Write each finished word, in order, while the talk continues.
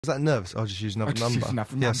Was that nervous? I'll just use another just number. use another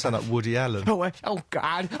Yeah, I number. sound like Woody Allen. Oh,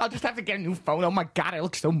 God, I'll just have to get a new phone. Oh, my God, I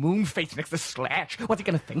look so moon-faced next to Slash. What's he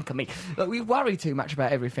going to think of me? Look, we worry too much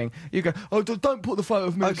about everything. You go, oh, don't put the photo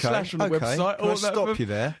of me and Slash on the website. Can I stop you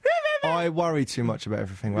there? I worry too much about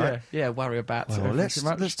everything, right? Yeah, worry about Well, everything let's too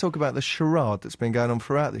much. let's talk about the charade that's been going on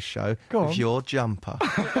throughout this show Go with on. your jumper.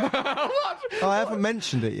 What? I haven't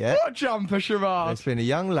mentioned it yet. What jumper charade? There's been a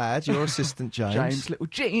young lad, your assistant James.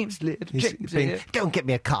 James, He's been- here. Go and get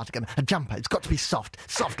me a cardigan, a jumper. It's got to be soft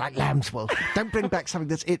like lamb's wool. Don't bring back something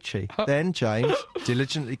that's itchy. Then James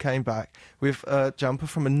diligently came back with a jumper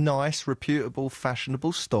from a nice, reputable,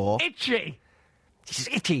 fashionable store. Itchy. It's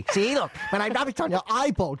itchy. See, look, when I rub it on your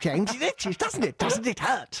eyeball, James, it itches, doesn't it? Doesn't it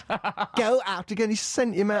hurt? Go out again. He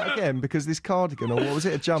sent him out again because this cardigan, or what was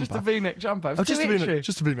it, a jumper? Just a V-neck jumper. Oh, just a V-neck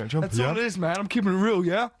jumper. That's all it is, man. I'm keeping it real,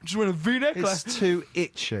 yeah? I'm just wearing a V-neck. It's too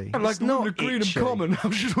itchy. I'm like it's not the green itchy. and common.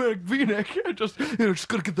 I'm just wearing a V-neck. Just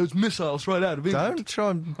gotta get those missiles right out of it. Don't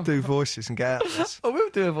try and do voices and get out of this. I will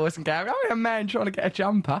do a voice and Gary. I'm a man trying to get a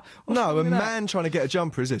jumper. What's No, wrong a with that? man trying to get a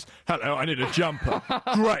jumper is this. Hello, I need a jumper.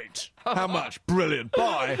 Great. How much? Brilliant.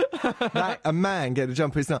 Bye. A man getting a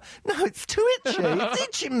jumper is not. No, it's too itchy. It's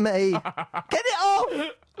itching me. Get it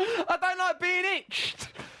off. I don't like being itched.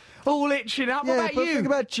 All itching up. Yeah, what but about you? think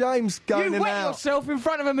about James going You in wet and out yourself in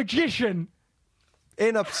front of a magician.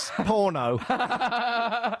 in a porno.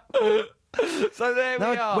 So there we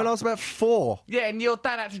are. When I was about 4. Yeah, and your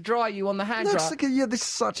dad had to dry you on the hand Looks dryer. like this is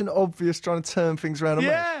such an obvious trying to turn things around.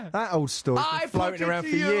 Yeah. That old story's I been floating put it around to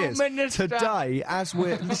for you, years. Minister. Today,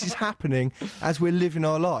 this is happening as we're living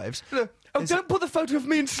our lives. Oh, don't put the photo of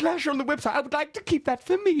me and Slash on the website. I would like to keep that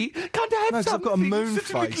for me. Can't I have No, 'cause I've something got a moon that's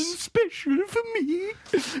a little face. special for me?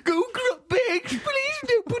 Go grub bags, please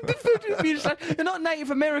don't put the photo of me and Slash. You're not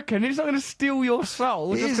Native American. It's not going to steal your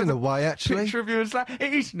soul. It Just is in got a way, actually. Picture of you and Slash.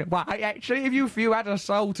 It is in a way, actually. If you had a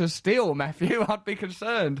soul to steal, Matthew, I'd be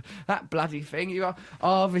concerned. That bloody thing. You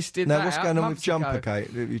harvested Now, that what's out going on with months Jumper ago.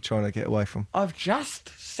 Kate that you're trying to get away from? I've just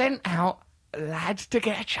sent out a lad to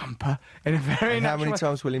get a jumper in a very And how many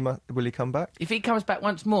natural way. times will he come back? If he comes back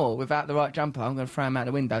once more without the right jumper, I'm going to throw him out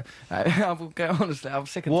the window. I will go, honestly, I'm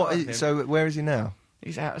sick and tired of him. So where is he now?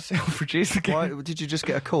 He's out of Selfridges again. Why did you just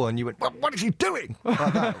get a call and you went, what is he doing? Like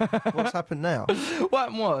that. What's happened now? What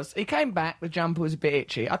happened was, he came back, the jumper was a bit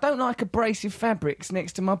itchy. I don't like abrasive fabrics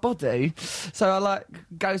next to my body, so I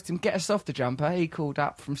goes to him, get a softer jumper. He called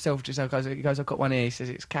up from Selfridges, he goes, I've got one here, he says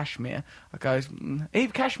it's cashmere. I goes, even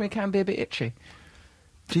cashmere can be a bit itchy.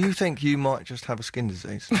 Do you think you might just have a skin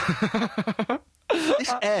disease?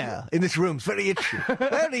 This air in this room's very itchy.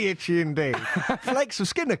 Very itchy indeed. Flakes of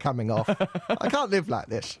skin are coming off. I can't live like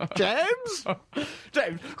this. James?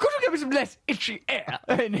 James, could you give me some less itchy air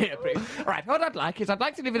in here, please? Right, what I'd like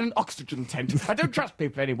to live in an oxygen tent. I don't trust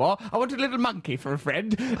people anymore. I want a little monkey for a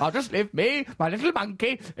friend. I'll just live my little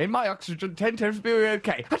monkey, in my oxygen tent, and it'll be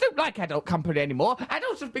okay. I don't like adult company anymore.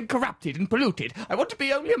 Adults have been corrupted and polluted. I want to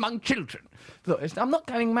be only among children. Look, I'm not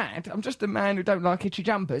going mad. I'm just a man who don't like itchy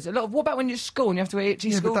jumpers. What about when you're at school and you have to wear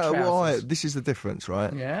itchy school trousers? This is the difference,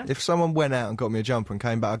 right? Yeah. If someone went out and got me a jumper and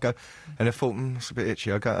came back, I'd go, and I thought, it's a bit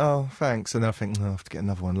itchy. I'd go, oh, thanks. And then I think, I'll have to get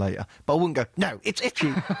another one later. But I wouldn't go, no, it's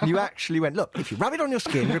itchy. You actually went, look, if you rub it on your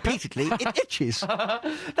skin repeatedly, it itches.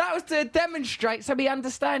 That was to demonstrate so he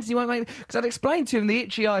understands. He won't make. Because I'd explained to him the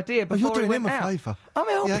itchy idea before You're doing he him went a out. favour. I'm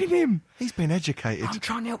helping Yeah. him. He's been educated. I'm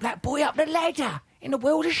trying to help that boy up the ladder in the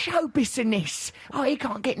world of show business. Oh, he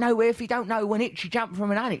can't get nowhere if he don't know when itchy jump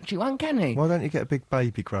from an unitchy one, can he? Why don't you get a big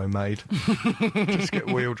baby grow made? Just get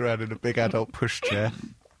wheeled around in a big adult pushchair.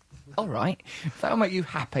 All right, if that'll make you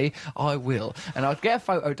happy, I will. And I'd get a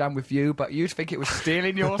photo done with you, but you'd think it was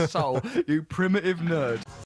stealing your soul, you primitive nerd.